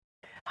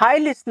हाय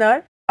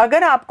listener,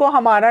 अगर आपको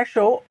हमारा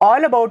show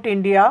all about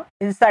India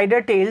insider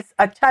tales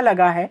अच्छा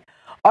लगा है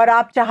और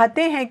आप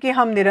चाहते हैं कि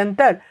हम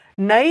निरंतर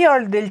नई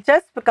और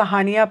दिलचस्प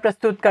कहानियां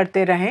प्रस्तुत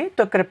करते रहें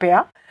तो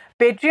कृपया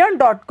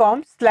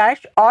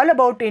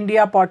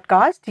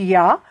patreon.com/allaboutiindiapodcast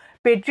या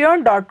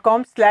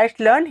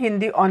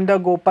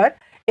patreon.com/learnhindy पर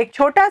एक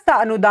छोटा सा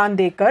अनुदान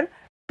देकर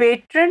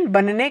पेट्रन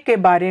बनने के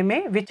बारे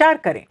में विचार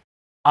करें।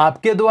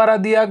 आपके द्वारा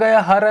दिया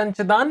गया हर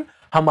अंशदान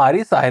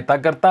हमारी सहायता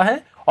करता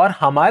है और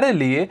हमारे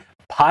लिए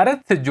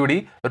भारत से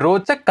जुड़ी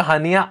रोचक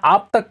कहानियां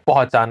आप तक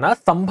पहुंचाना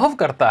संभव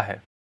करता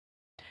है।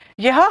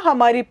 यह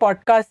हमारी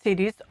podcast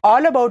series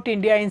all about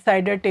India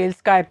insider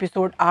tales का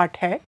एपिसोड 8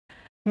 है।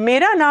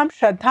 मेरा नाम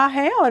श्रद्धा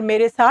है और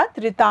मेरे साथ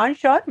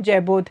रितांश और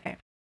जयबोध हैं।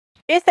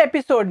 इस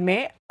एपिसोड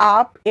में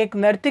आप एक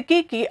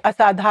नर्तकी की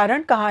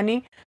असाधारण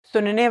कहानी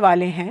सुनने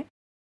वाले हैं,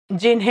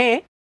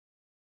 जिन्हें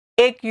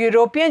एक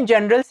यूरोपियन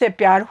जनरल से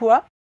प्यार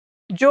हुआ,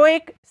 जो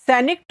एक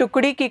सैनिक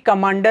टुकड़ी की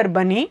कमांडर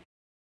बनी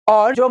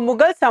और जो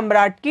मुगल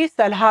सम्राट की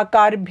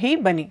सलाहकार भी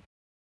बनी।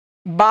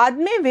 बाद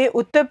में वे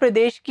उत्तर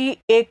प्रदेश की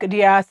एक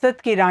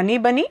रियासत की रानी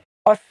बनी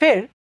और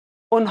फिर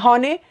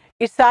उन्होंने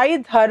ईसाई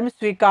धर्म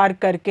स्वीकार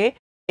करके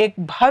एक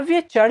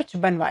भव्य चर्च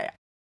बनवाया।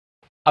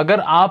 अगर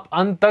आप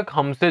अंत तक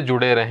हमसे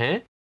जुड़े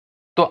रहें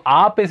तो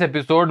आप इस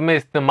एपिसोड में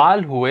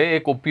इस्तेमाल हुए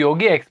एक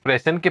उपयोगी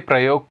एक्सप्रेशन के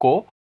प्रयोग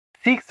को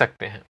सीख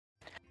सकते हैं।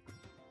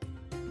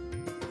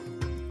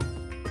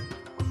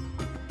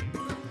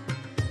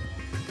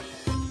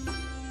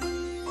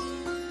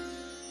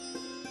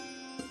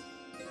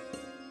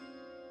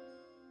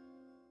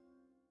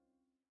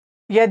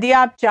 यदि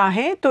आप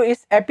चाहें तो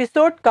इस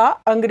एपिसोड का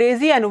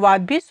अंग्रेजी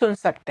अनुवाद भी सुन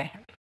सकते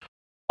हैं।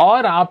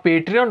 और आप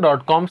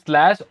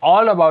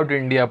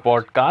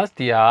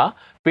patreon.com/allaboutiindiapodcast या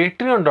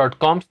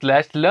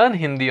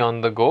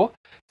patreon.com/learnhindyonthego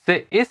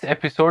से इस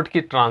एपिसोड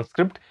की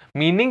ट्रांसक्रिप्ट,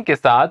 मीनिंग के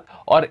साथ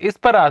और इस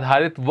पर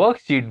आधारित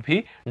वर्कशीट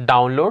भी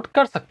डाउनलोड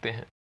कर सकते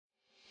हैं।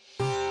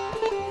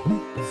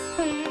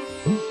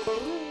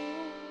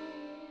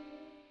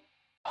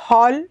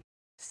 हॉल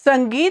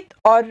संगीत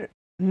और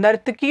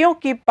नर्तकियों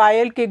की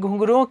पायल के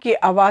घुंघरुओं की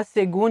आवाज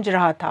से गूंज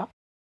रहा था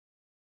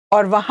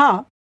और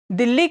वहां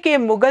दिल्ली के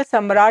मुगल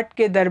सम्राट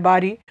के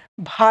दरबारी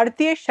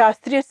भारतीय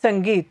शास्त्रीय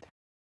संगीत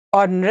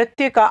और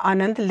नृत्य का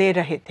आनंद ले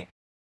रहे थे।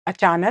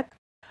 अचानक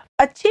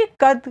अच्छी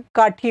कद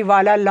काठी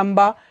वाला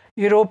लंबा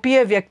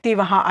यूरोपीय व्यक्ति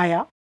वहां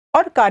आया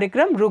और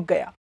कार्यक्रम रुक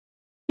गया।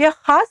 यह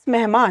खास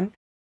मेहमान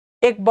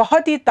एक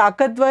बहुत ही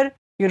ताकतवर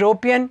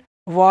यूरोपियन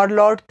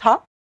वॉरलॉर्ड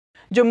था,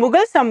 जो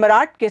मुगल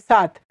सम्राट के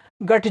साथ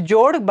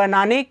गठजोड़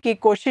बनाने की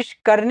कोशिश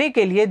करने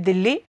के लिए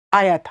दिल्ली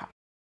आया था।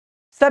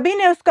 सभी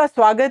ने उसका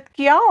स्वागत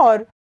किया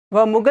और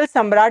वह मुगल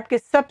सम्राट के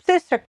सबसे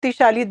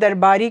शक्तिशाली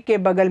दरबारी के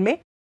बगल में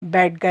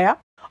बैठ गया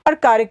और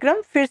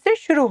कार्यक्रम फिर से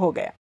शुरू हो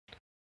गया।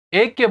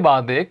 एक के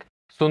बाद एक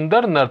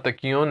सुंदर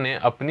नर्तकियों ने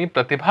अपनी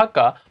प्रतिभा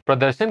का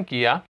प्रदर्शन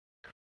किया।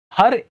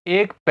 हर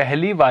एक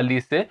पहली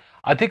वाली से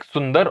अधिक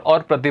सुंदर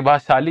और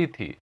प्रतिभाशाली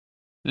थी,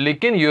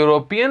 लेकिन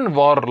यूरोपियन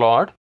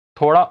वॉरलॉर्ड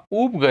थोड़ा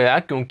ऊब गया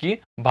क्योंकि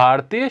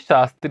भारतीय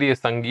शास्त्रीय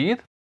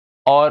संगीत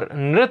और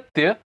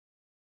नृत्य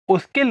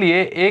उसके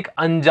लिए एक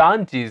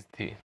अनजान चीज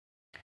थी।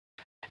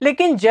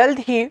 लेकिन जल्द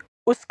ही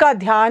उसका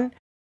ध्यान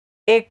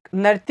एक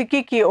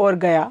नर्तकी की ओर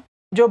गया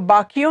जो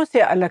बाकियों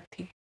से अलग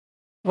थी।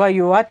 वह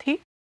युवा थी,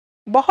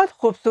 बहुत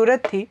खूबसूरत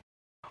थी।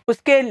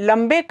 उसके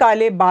लंबे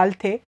काले बाल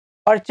थे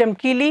और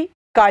चमकीली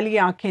काली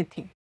आंखें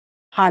थीं।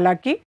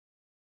 हालांकि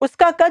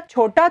उसका कद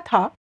छोटा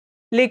था,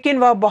 लेकिन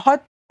वह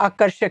बहुत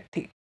आकर्षक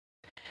थी।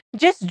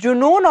 जिस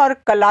जुनून और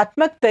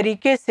कलात्मक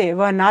तरीके से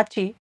वह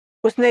नाची,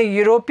 उसने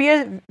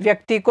यूरोपीय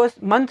व्यक्ति को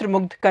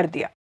मंत्रमुग्ध कर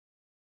दिया।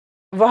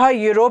 वह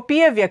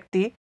यूरोपीय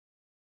व्यक्ति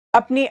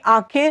अपनी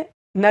आंखें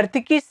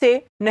नर्तकी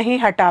से नहीं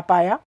हटा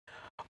पाया।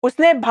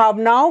 उसने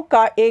भावनाओं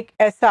का एक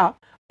ऐसा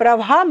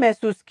प्रवाह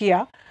महसूस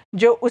किया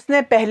जो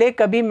उसने पहले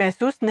कभी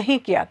महसूस नहीं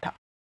किया था।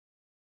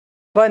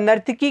 वह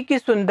नर्तकी की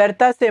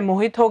सुंदरता से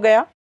मोहित हो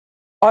गया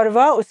और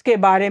वह उसके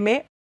बारे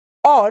में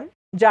और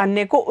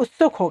जानने को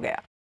उत्सुक हो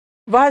गया।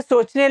 वह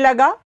सोचने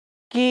लगा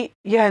कि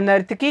यह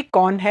नर्तकी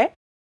कौन है,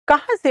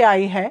 कहाँ से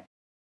आई है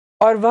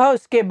और वह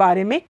उसके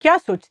बारे में क्या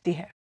सोचती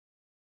है।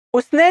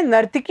 उसने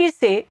नर्तकी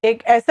से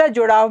एक ऐसा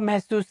जुड़ाव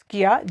महसूस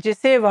किया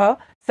जिसे वह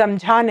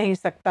समझा नहीं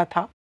सकता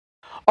था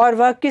और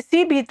वह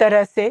किसी भी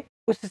तरह से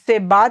उससे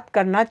बात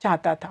करना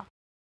चाहता था।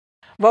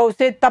 वह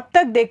उसे तब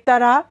तक देखता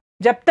रहा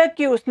जब तक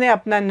कि उसने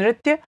अपना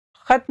नृत्य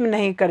खत्म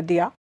नहीं कर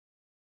दिया,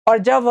 और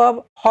जब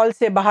वह हॉल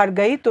से बाहर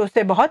गई तो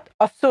उसे बहुत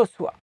अफसोस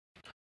हुआ।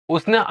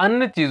 उसने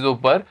अन्य चीजों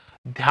पर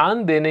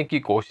ध्यान देने की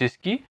कोशिश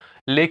की,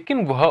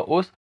 लेकिन वह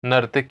उस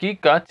नर्तकी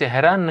का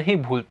चेहरा नहीं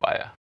भूल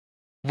पाया।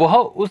 वह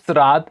उस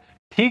रात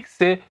ठीक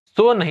से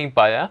सो नहीं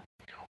पाया।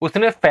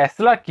 उसने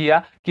फैसला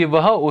किया कि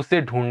वह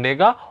उसे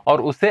ढूंढेगा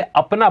और उसे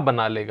अपना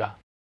बना लेगा।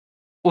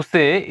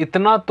 उसे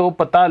इतना तो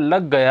पता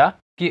लग गया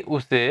कि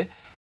उसे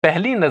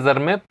पहली नजर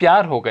में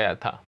प्यार हो गया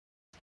था।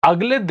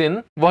 अगले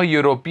दिन वह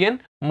यूरोपियन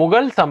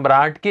मुगल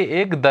सम्राट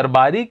के एक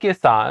दरबारी के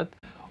साथ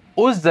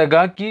उस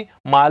जगह की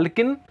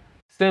मालकिन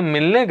से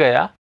मिलने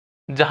गया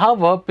जहां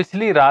वह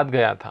पिछली रात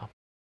गया था।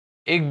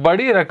 एक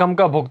बड़ी रकम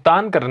का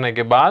भुगतान करने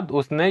के बाद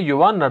उसने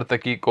युवा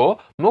नर्तकी को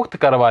मुक्त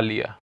करवा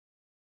लिया।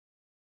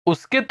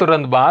 उसके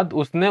तुरंत बाद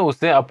उसने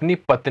उसे अपनी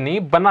पत्नी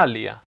बना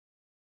लिया।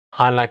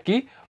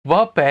 हालांकि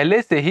वह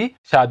पहले से ही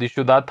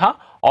शादीशुदा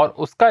था और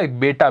उसका एक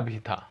बेटा भी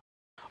था।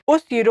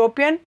 उस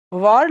यूरोपियन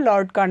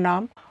वॉरलॉर्ड का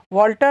नाम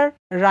वॉल्टर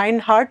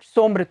राइनहार्ड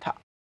सोम्र था,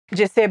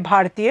 जिसे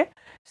भारतीय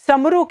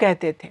समरू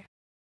कहते थे।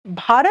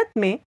 भारत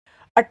में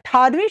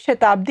 18वीं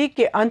शताब्दी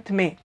के अंत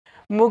में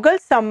मुगल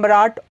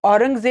सम्राट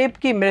औरंगजेब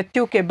की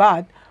मृत्यु के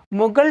बाद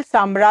मुगल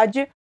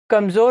साम्राज्य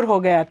कमजोर हो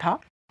गया था।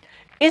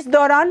 इस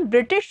दौरान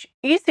ब्रिटिश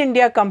ईस्ट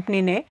इंडिया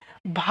कंपनी ने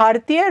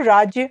भारतीय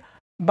राज्य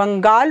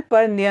बंगाल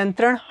पर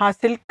नियंत्रण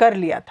हासिल कर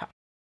लिया था।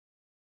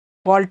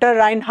 वॉल्टर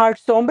राइनहार्ड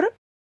सोम्र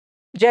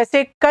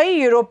जैसे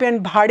कई यूरोपियन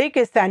भाड़े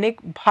के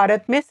सैनिक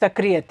भारत में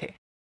सक्रिय थे,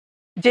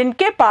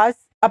 जिनके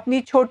पास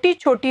अपनी छोटी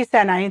छोटी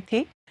सेनाएं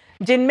थी,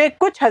 जिनमें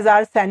कुछ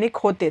हजार सैनिक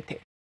होते थे।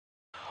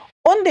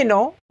 उन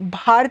दिनों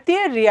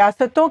भारतीय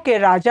रियासतों के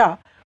राजा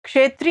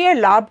क्षेत्रीय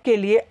लाभ के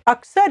लिए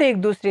अक्सर एक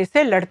दूसरे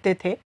से लड़ते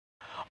थे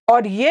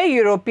और ये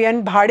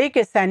यूरोपियन भाड़े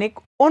के सैनिक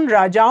उन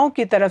राजाओं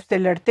की तरफ से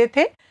लड़ते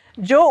थे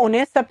जो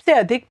उन्हें सबसे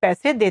अधिक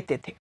पैसे देते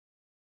थे।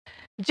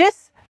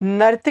 जिस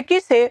नर्तकी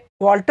से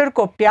वॉल्टर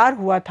को प्यार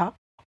हुआ था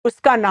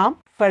उसका नाम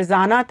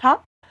फरजाना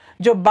था,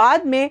 जो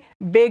बाद में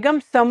बेगम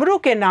समरू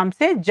के नाम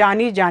से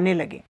जानी जाने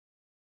लगी।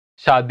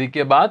 शादी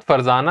के बाद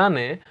फरजाना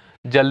ने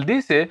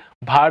जल्दी से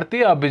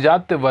भारतीय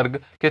अभिजात्य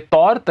वर्ग के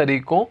तौर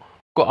तरीकों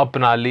को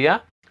अपना लिया।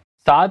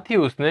 साथ ही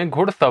उसने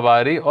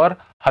घुड़सवारी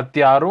और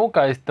हथियारों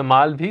का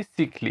इस्तेमाल भी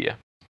सीख लिया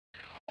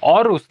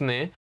और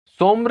उसने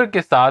सोम्र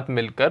के साथ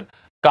मिलकर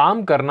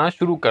काम करना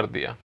शुरू कर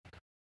दिया।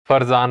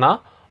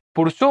 फरजाना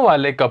पुरुषों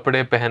वाले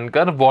कपड़े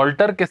पहनकर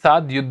वॉल्टर के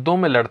साथ युद्धों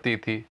में लड़ती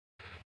थी।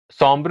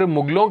 सोम्र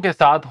मुगलों के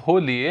साथ हो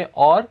लिए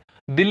और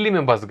दिल्ली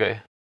में बस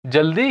गए।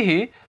 जल्दी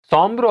ही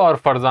सोम्र और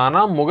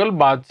फरजाना मुगल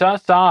बादशाह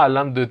शाह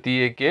आलम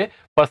द्वितीय के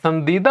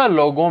पसंदीदा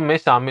लोगों में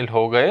शामिल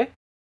हो गए,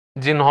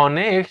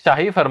 जिन्होंने एक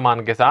शाही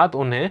फरमान के साथ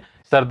उन्हें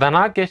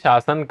सरधना के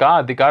शासन का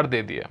अधिकार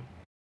दे दिया।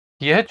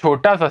 यह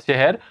छोटा सा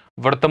शहर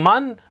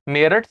वर्तमान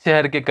मेरठ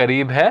शहर के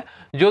करीब है,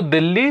 जो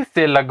दिल्ली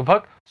से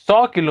लगभग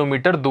 100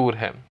 किलोमीटर दूर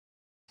है।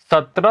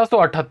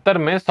 1778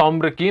 में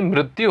सोम्र की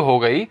मृत्यु हो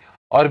गई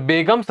और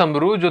बेगम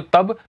समरू, जो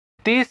तब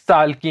 30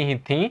 साल की ही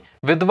थीं,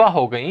 विधवा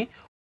हो गईं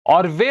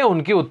और वे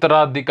उनकी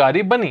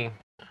उत्तराधिकारी बनी।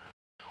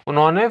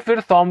 उन्होंने फिर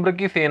सोम्र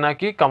की सेना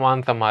की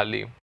कमान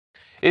संभाली।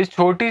 इस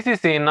छोटी सी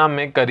सेना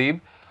में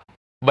करीब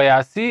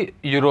 82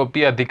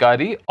 यूरोपीय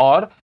अधिकारी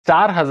और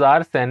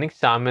 4000 सैनिक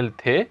शामिल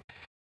थे।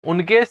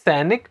 उनके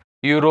सैनिक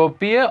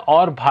यूरोपीय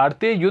और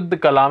भारतीय युद्ध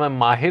कला में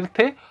माहिर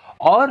थे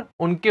और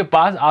उनके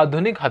पास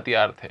आधुनिक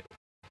हथियार थे।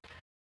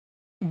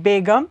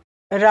 बेगम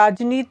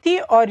राजनीति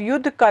और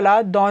युद्ध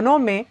कला दोनों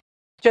में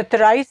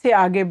चतुराई से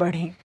आगे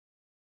बढ़ी।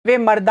 वे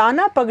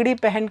मर्दाना पगड़ी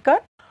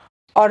पहनकर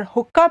और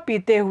हुक्का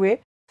पीते हुए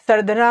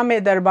सरधना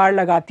में दरबार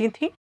लगाती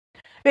थीं।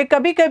 वे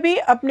कभी-कभी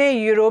अपने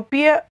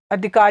यूरोपीय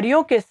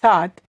अधिकारियों के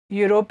साथ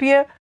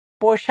यूरोपीय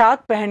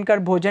पोशाक पहनकर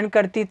भोजन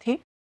करती थीं,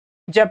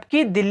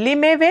 जबकि दिल्ली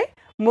में वे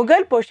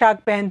मुगल पोशाक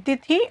पहनती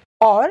थीं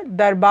और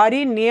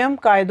दरबारी नियम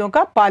कायदों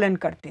का पालन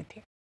करती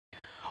थीं।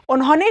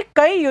 उन्होंने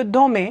कई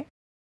युद्धों में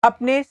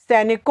अपने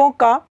सैनिकों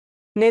का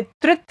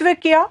नेतृत्व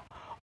किया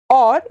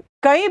और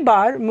कई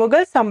बार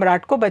मुगल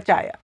सम्राट को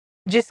बचाया,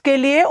 जिसके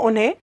लिए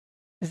उन्हें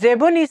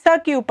ज़ेबुनिसा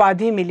की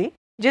उपाधि मिली,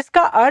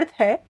 जिसका अर्थ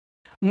है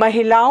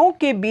महिलाओं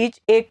के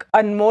बीच एक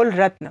अनमोल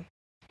रत्न।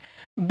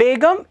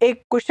 बेगम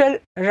एक कुशल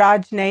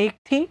राजनयिक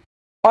थी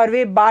और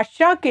वे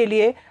बादशाह के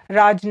लिए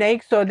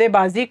राजनयिक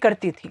सौदेबाजी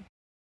करती थी।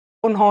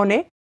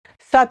 उन्होंने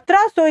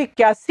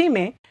 1781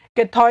 में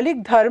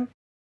कैथोलिक धर्म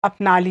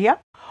अपना लिया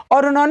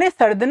और उन्होंने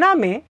सरदना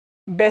में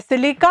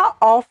Basilica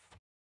of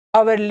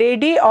Our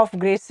Lady of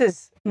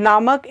Graces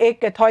नामक एक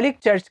कैथोलिक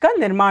चर्च का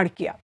निर्माण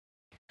किया।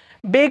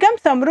 बेगम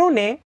समरू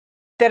ने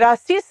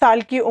 83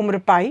 साल की उम्र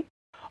पाई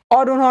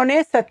और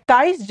उन्होंने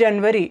 27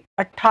 जनवरी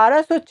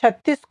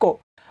 1836 को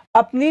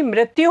अपनी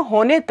मृत्यु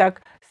होने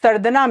तक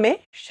सरदना में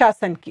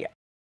शासन किया।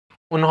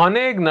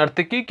 उन्होंने एक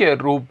नर्तकी के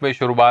रूप में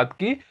शुरुआत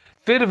की,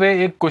 फिर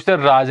वे एक कुशल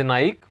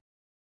राजनयिक,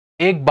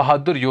 एक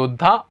बहादुर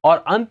योद्धा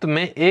और अंत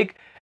में एक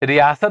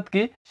रियासत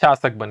की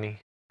शासक बनी।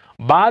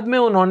 बाद में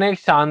उन्होंने एक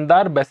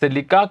शानदार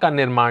बेसिलिका का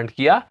निर्माण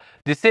किया,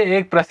 जिसे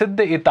एक प्रसिद्ध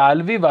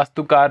इतालवी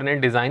वास्तुकार ने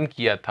डिजाइन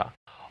किया था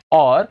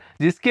और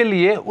जिसके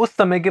लिए उस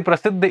समय के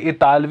प्रसिद्ध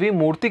इतालवी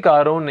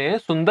मूर्तिकारों ने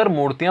सुंदर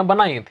मूर्तियां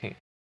बनाई थीं।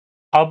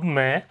 अब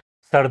मैं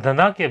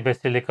सरधना के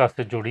बेसिलिका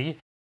से जुड़ी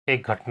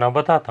एक घटना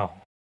बताता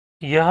हूँ।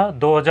 यह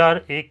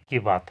 2001 की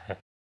बात है,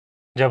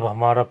 जब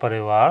हमारा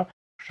परिवार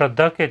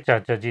श्रद्धा के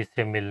चाचा जी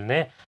से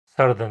मिलने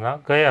सरधना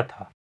गया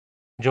था,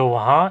 जो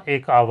वहाँ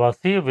एक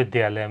आवासीय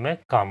विद्यालय में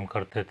काम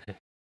करते थे।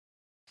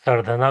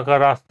 सरधना का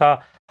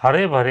रास्ता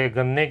हरे भरे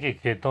गन्ने के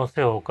खेतों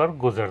से होकर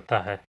गुजरता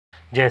है।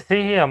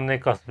 जैसे ही हमने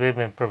कस्बे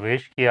में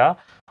प्रवेश किया,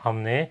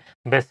 हमने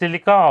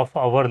Basilica of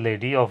Our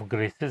Lady of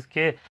Graces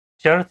के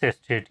चर्च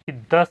एस्टेट की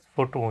 10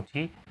 फुट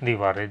ऊंची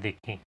दीवारें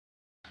देखी।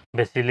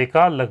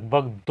 बेसिलिका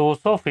लगभग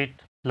 200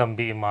 फीट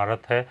लंबी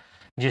इमारत है,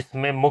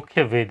 जिसमें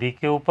मुख्य वेदी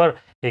के ऊपर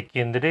एक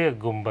केंद्रीय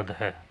गुंबद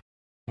है।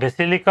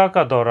 बेसिलिका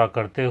का दौरा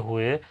करते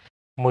हुए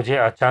मुझे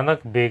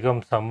अचानक बेगम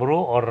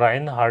समरू और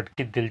राइनहार्ट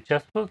की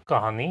दिलचस्प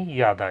कहानी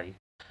याद आई,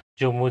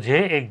 जो मुझे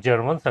एक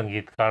जर्मन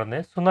संगीतकार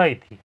ने सुनाई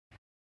थी।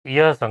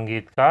 यह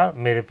संगीतकार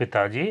मेरे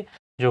पिताजी,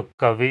 जो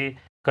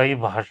कई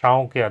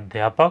भाषाओं के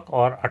अध्यापक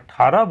और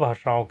 18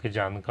 भाषाओं के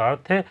जानकार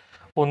थे,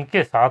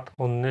 उनके साथ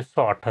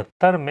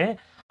 1978 में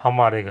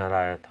हमारे घर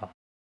आया था।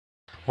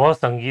 वह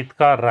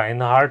संगीतकार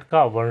राइनहार्ट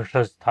का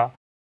वंशज था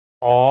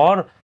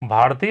और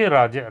भारतीय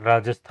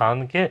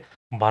राजस्थान के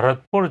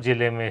भरतपुर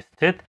जिले में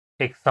स्थित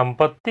एक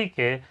संपत्ति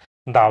के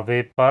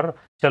दावे पर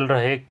चल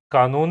रहे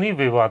कानूनी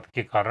विवाद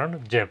के कारण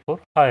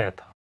जयपुर आया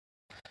था।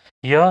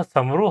 यह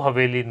समरू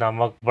हवेली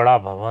नामक बड़ा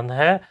भवन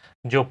है,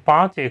 जो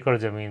 5 एकड़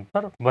जमीन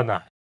पर बना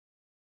है।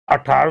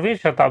 18वीं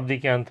शताब्दी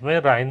के अंत में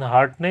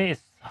राइनहार्ट ने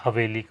इस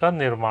हवेली का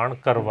निर्माण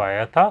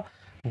करवाया था,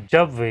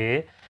 जब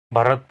वे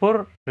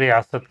भरतपुर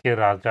रियासत के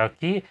राजा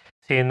की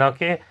सेना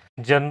के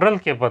जनरल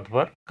के पद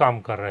पर काम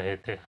कर रहे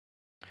थे।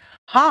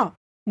 हाँ,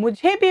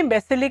 मुझे भी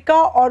बेसिलिका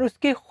और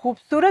उसकी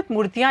खूबसूरत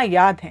मूर्तियां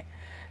याद हैं।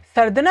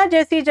 सरदना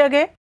जैसी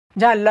जगह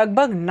जहाँ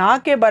लगभग ना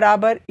के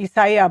बराबर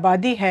ईसाई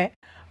आबादी है,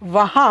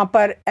 वहां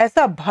पर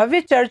ऐसा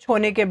भव्य चर्च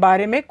होने के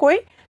बारे में कोई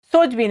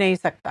सोच भी नहीं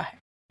सकता है।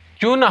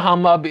 क्यों ना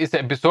हम अब इस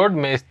एपिसोड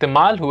में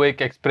इस्तेमाल हुए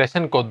एक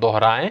एक्सप्रेशन को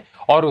दोहराएं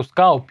और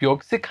उसका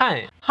उपयोग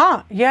सिखाएं।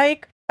 हाँ, यह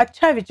एक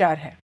अच्छा विचार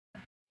है।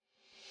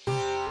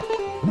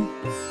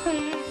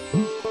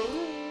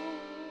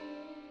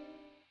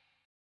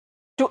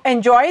 To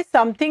enjoy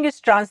something is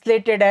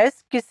translated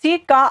as किसी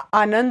का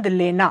आनंद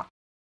लेना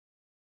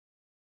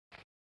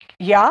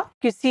या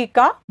किसी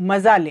का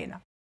मजा लेना।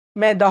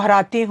 मैं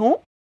दोहराती हूँ,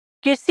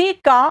 किसी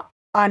का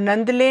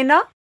आनंद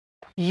लेना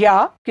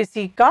या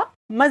किसी का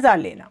मजा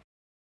लेना।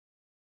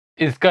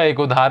 इसका एक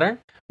उदाहरण,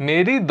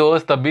 मेरी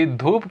दोस्त अभी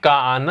धूप का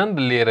आनंद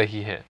ले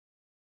रही है,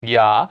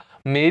 या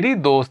मेरी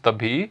दोस्त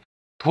अभी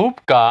धूप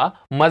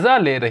का मजा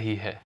ले रही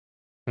है।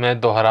 मैं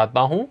दोहराता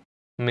हूँ,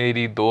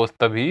 मेरी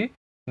दोस्त अभी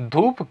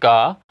धूप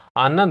का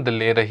आनंद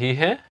ले रही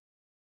है,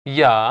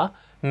 या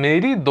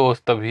मेरी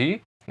दोस्त अभी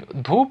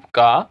धूप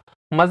का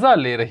मजा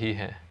ले रही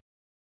है।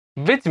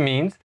 Which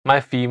means my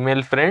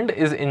female friend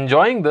is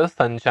enjoying the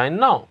sunshine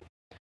now.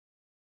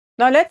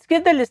 Now let's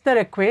give the listener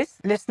a quiz.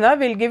 Listener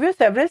will give you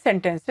several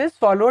sentences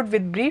followed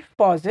with brief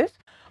pauses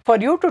for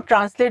you to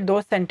translate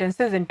those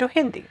sentences into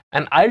Hindi.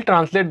 And I'll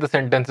translate the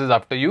sentences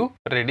after you.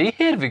 Ready?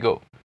 Here we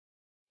go.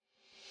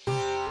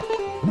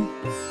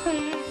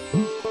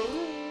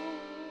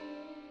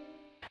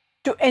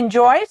 To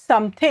enjoy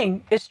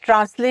something is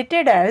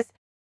translated as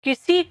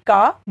किसी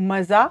का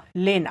मजा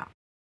लेना.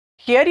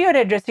 Here you are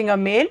addressing a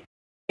male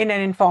in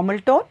an informal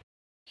tone.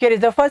 Here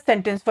is the first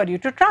sentence for you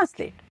to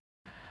translate.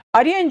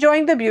 Are you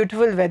enjoying the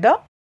beautiful weather?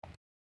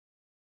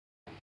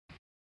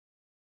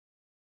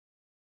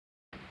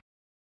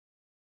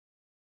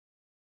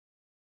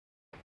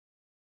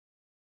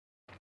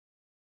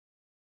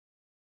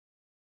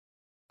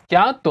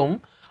 क्या तुम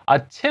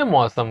अच्छे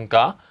मौसम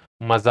का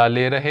मजा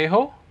ले रहे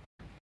हो?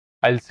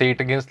 I'll say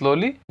it again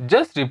slowly.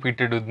 Just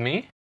repeat it with me.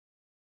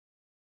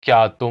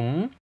 क्या तुम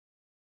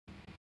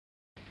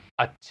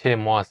अच्छे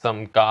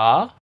मौसम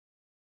का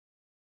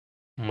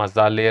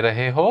मजा ले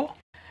रहे हो?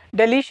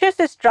 Delicious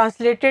is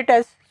translated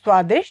as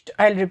swadisht.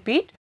 I'll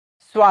repeat,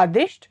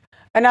 swadisht.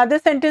 Another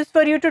sentence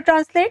for you to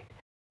translate.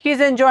 He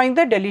is enjoying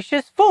the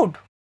delicious food.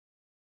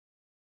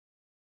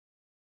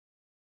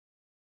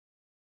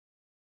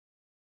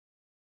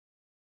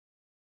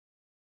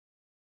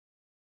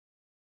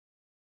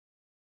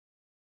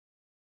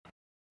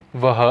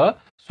 वह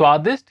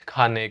स्वादिष्ट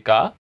खाने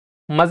का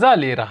मजा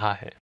ले रहा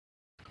है।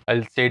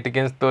 I'll say it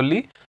again slowly.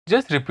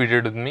 Just repeat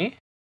it with me.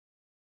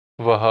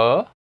 वह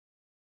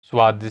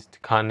स्वादिष्ट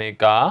खाने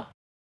का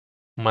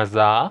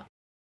मजा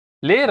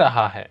ले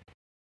रहा है।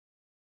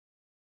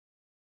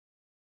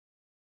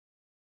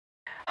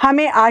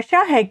 हमें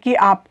आशा है कि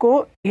आपको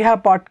यह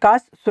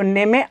पॉडकास्ट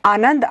सुनने में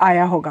आनंद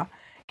आया होगा।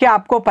 क्या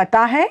आपको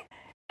पता है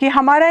कि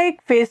हमारा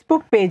एक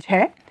फेसबुक पेज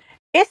है?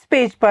 इस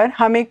पेज पर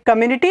हम एक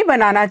कम्युनिटी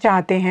बनाना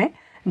चाहते हैं,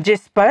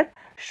 जिस पर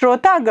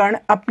श्रोतागण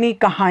अपनी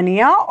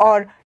कहानियाँ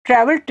और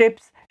ट्रैवल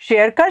टिप्स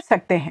शेयर कर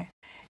सकते हैं।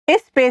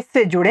 इस पेज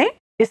से जुड़ें।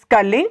 इसका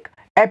लिंक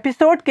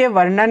एपिसोड के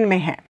वर्णन में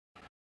है।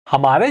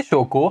 हमारे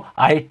शो को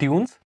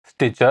iTunes,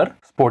 स्टिचर,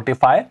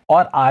 स्पॉटिफाई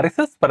और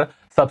RSS पर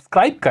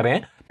सब्सक्राइब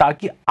करें,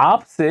 ताकि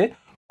आपसे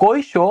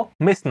कोई शो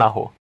मिस ना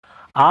हो।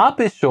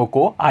 आप इस शो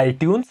को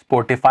iTunes,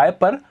 स्पॉटिफाई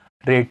पर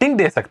रेटिंग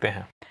दे सकते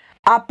हैं।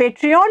 आप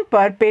पेट्रियन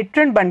पर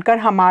पेट्रन बनकर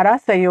हमारा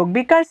सहयोग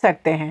भी कर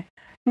सकते हैं।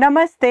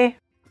 नमस्ते।